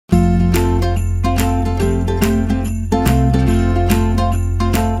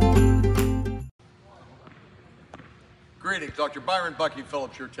Dr. Byron Bucky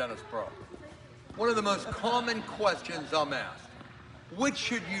Phillips, your tennis pro. One of the most common questions I'm asked, which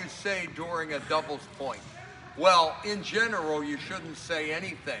should you say during a doubles point? Well, in general, you shouldn't say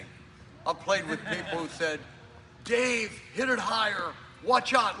anything. I've played with people who said, Dave, hit it higher.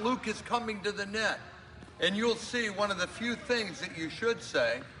 Watch out, Luke is coming to the net. And you'll see one of the few things that you should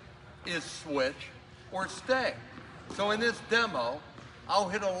say is switch or stay. So in this demo, I'll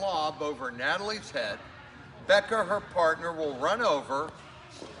hit a lob over Natalie's head. Becca, her partner, will run over,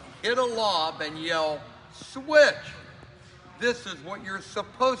 hit a lob, and yell, switch. This is what you're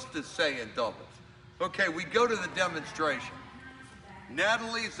supposed to say in doubles. Okay, we go to the demonstration.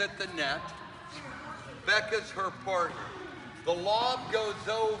 Natalie's at the net. Becca's her partner. The lob goes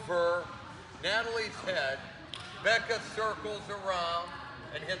over Natalie's head. Becca circles around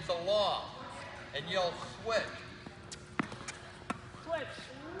and hits a lob and yells switch. Switch.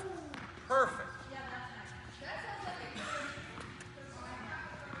 Perfect.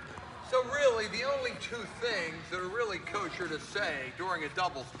 So really, the only two things that are really kosher to say during a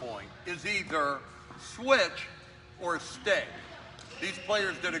doubles point is either switch or stay. These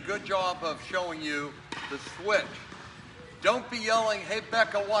players did a good job of showing you the switch. Don't be yelling, hey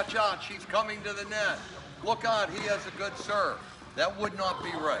Becca, watch out, she's coming to the net. Look out, he has a good serve. That would not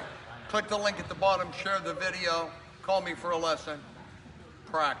be right. Click the link at the bottom, share the video, call me for a lesson,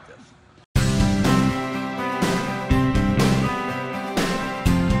 practice.